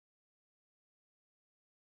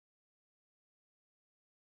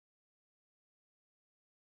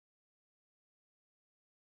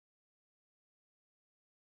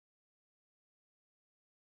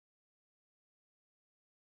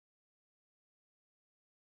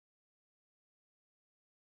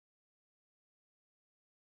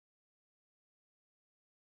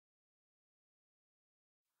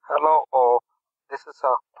Hello all, this is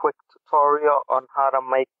a quick tutorial on how to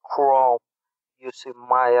make Chrome using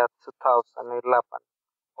Maya 2011,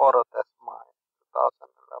 Autodesk Maya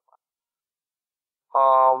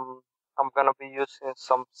 2011. I'm gonna be using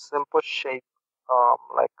some simple shape,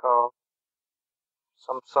 like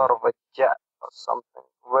some sort of a jet or something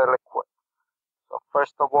really quick. So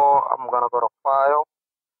first of all, I'm gonna go to File,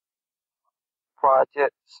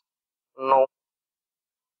 Projects, New,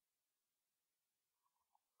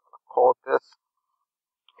 call this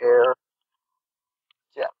Air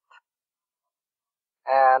Jet,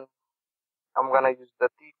 and I'm gonna use the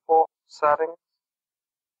default settings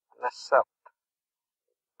and accept.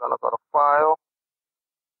 I'm gonna go to File,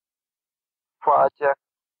 Project,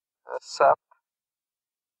 Accept,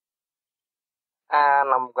 and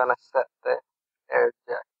I'm gonna set the air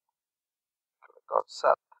jet. Click on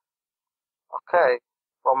Set. Okay,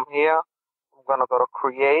 from here I'm gonna go to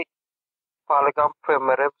Create Polygon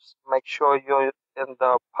Primitives. Make sure you're in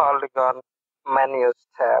the Polygon Menus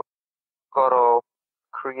tab. Go to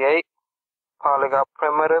Create Polygon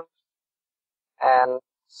Primitives and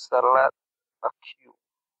select a cube.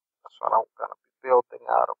 That's what I'm gonna be building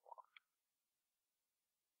out of.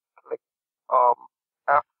 Click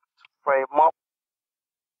F to frame up.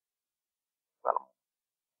 I'm gonna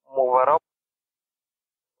move it up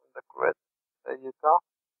in the grid. There you go.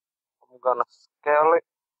 I'm gonna scale it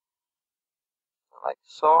like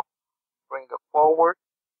so. Bring it forward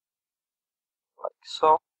like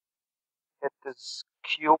so. Hit this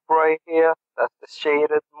cube right here. That's the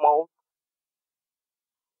shaded mode.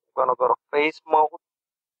 I'm gonna go to face mode.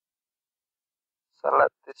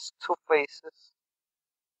 Select these two faces.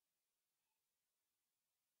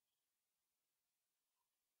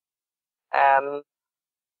 And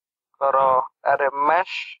go to edit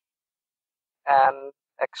mesh and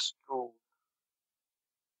extrude.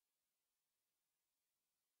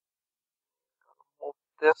 Move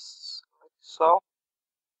this like so.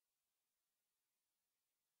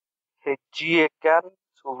 Hit G again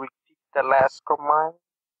to repeat the last command.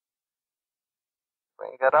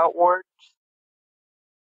 Bring it outwards.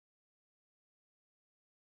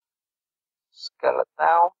 Scale it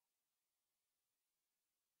down.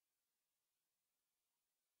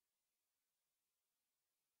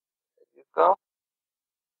 There you go.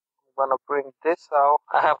 I'm gonna bring this out.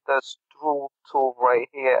 I have the extrude tool right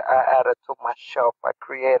here. I added to my shelf. I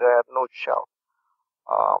created a new shelf.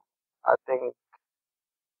 I think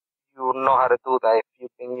you know how to do that if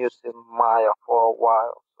you've been using Maya for a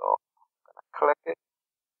while. So I'm gonna click it.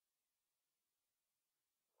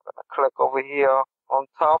 I'm gonna click over here on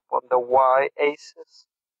top on the Y axis,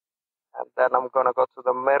 and then I'm gonna go to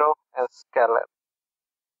the middle and scale it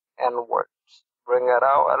inwards. Bring it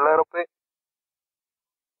out a little bit.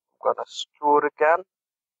 I'm gonna extrude again.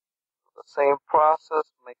 The same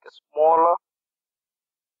process, make it smaller,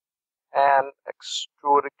 and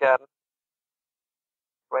extrude again.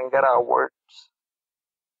 Bring it outwards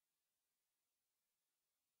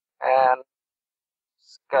and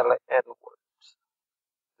scale it inwards.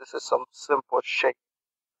 This is some simple shape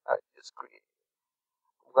I just created.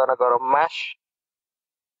 I'm gonna go to Mesh,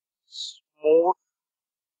 Smooth,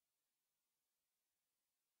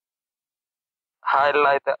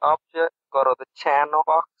 highlight the object, go to the channel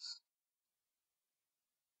box,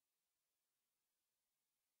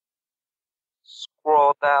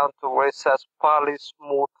 scroll down to where it says Poly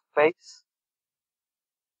Smooth Face,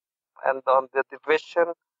 and on the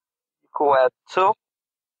division you could add 2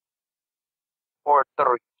 or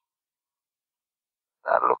 3.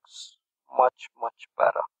 That looks much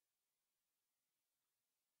better.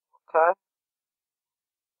 Okay,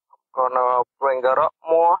 gonna bring it up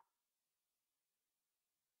more.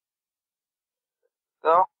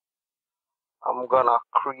 Go. I'm gonna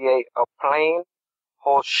create a plane,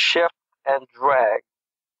 hold shift and drag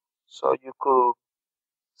so you could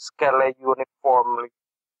scale it uniformly.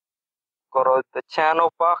 Go to the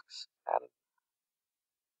channel box and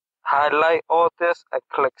highlight all this and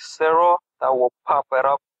click 0. That will pop it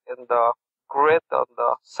up in the grid on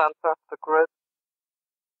the center of the grid.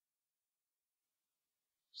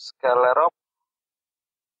 Scale it up.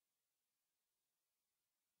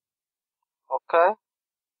 Okay.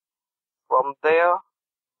 From there,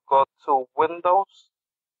 go to Windows,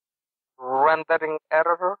 Rendering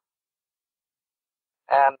Editor,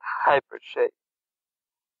 and Hypershade.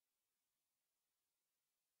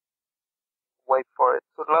 Wait for it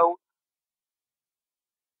to load.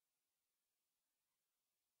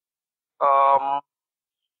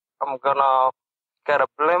 I'm gonna get a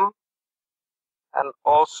blimp, and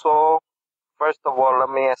also, first of all, let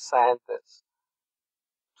me assign this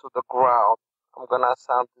to the ground. I'm gonna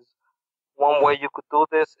assign this one way you could do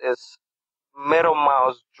this is middle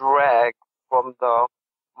mouse drag from the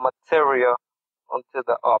material onto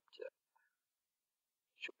the object.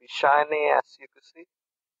 It should be shiny, as you can see.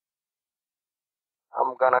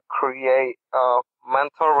 I'm gonna create a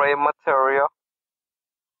mental ray material,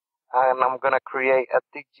 and I'm gonna create a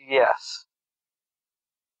DGS.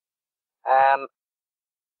 And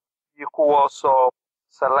you could also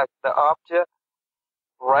select the object,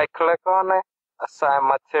 right click on it, assign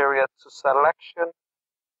material to selection.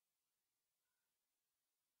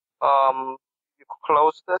 You could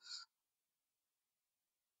close this,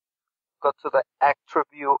 go to the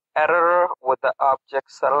attribute editor with the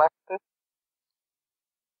object selected.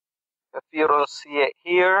 If you don't see it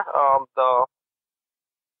here, the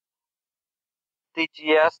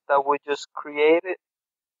DGS that we just created,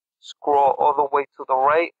 scroll all the way to the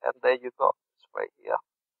right, and there you go. It's right here.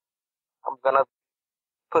 I'm gonna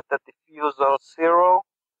put the diffuse on 0.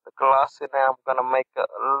 The glossy now I'm gonna make it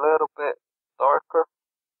a little bit darker.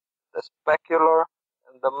 The specular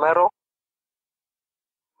in the middle,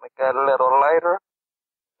 make it a little lighter.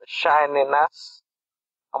 The shininess,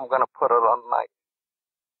 I'm gonna put it on light,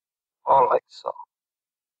 or like so,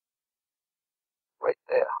 right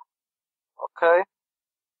there. Okay.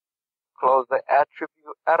 Close the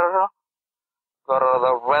attribute editor. Go to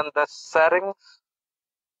the render settings.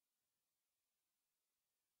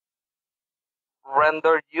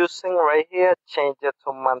 Render using right here. Change it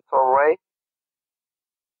to mental ray.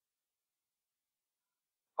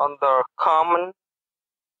 Under common,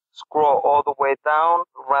 scroll all the way down.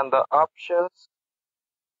 Render options.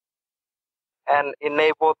 And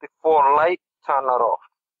enable default light. Turn it off.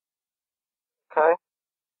 Okay.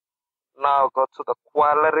 Now go to the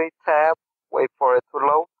quality tab. Wait for it to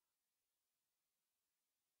load.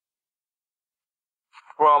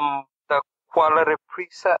 From the quality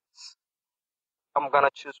presets, I'm gonna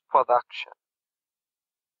choose production.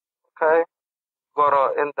 Okay. Go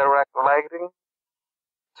to indirect lighting.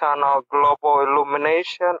 Turn on global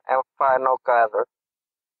illumination and final gather.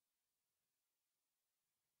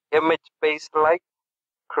 Image-based light,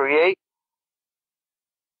 create.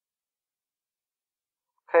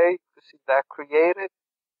 Okay, you see that created.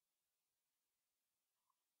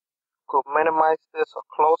 Could minimize this or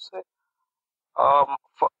close it.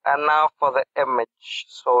 And now for the image,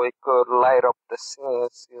 so it could light up the scene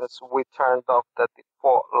since we turned off the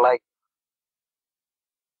default light.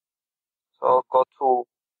 So go to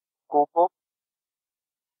Google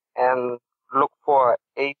and look for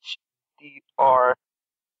HDR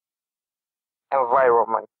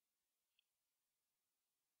environment.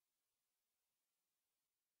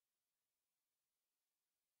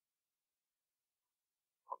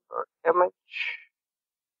 Under image,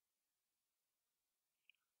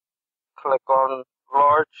 click on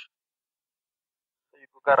large. So you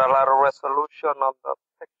get a lot of resolution on the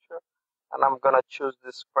picture. And I'm gonna choose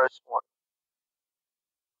this first one.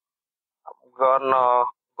 I'm gonna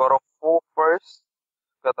go to full first,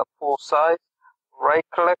 get the full size, right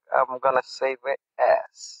click, I'm gonna save it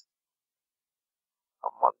as.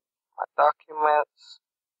 I'm on my documents,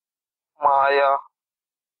 Maya,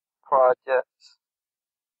 projects,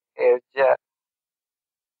 AirJet,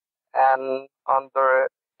 and under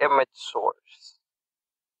image source.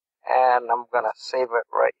 And I'm gonna save it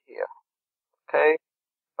right here. Okay,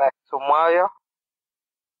 back to Maya.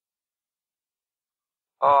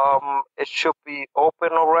 It should be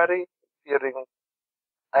open already. If you didn't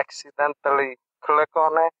accidentally click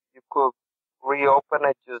on it, you could reopen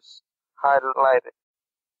it, just highlight it.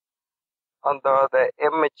 Under the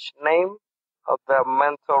image name of the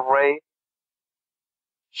mental ray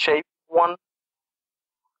shape one,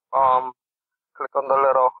 click on the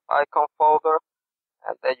little icon folder,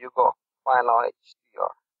 and there you go, final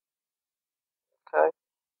HDR. Okay,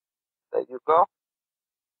 there you go.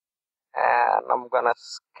 And I'm gonna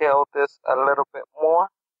scale this a little bit more.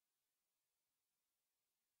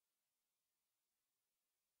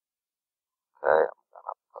 Okay, I'm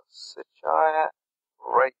gonna position it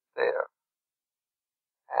right there.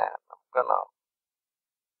 And I'm gonna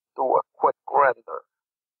do a quick render.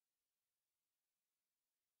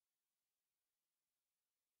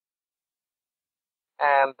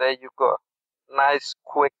 And there you go. Nice,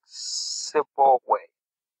 quick, simple way.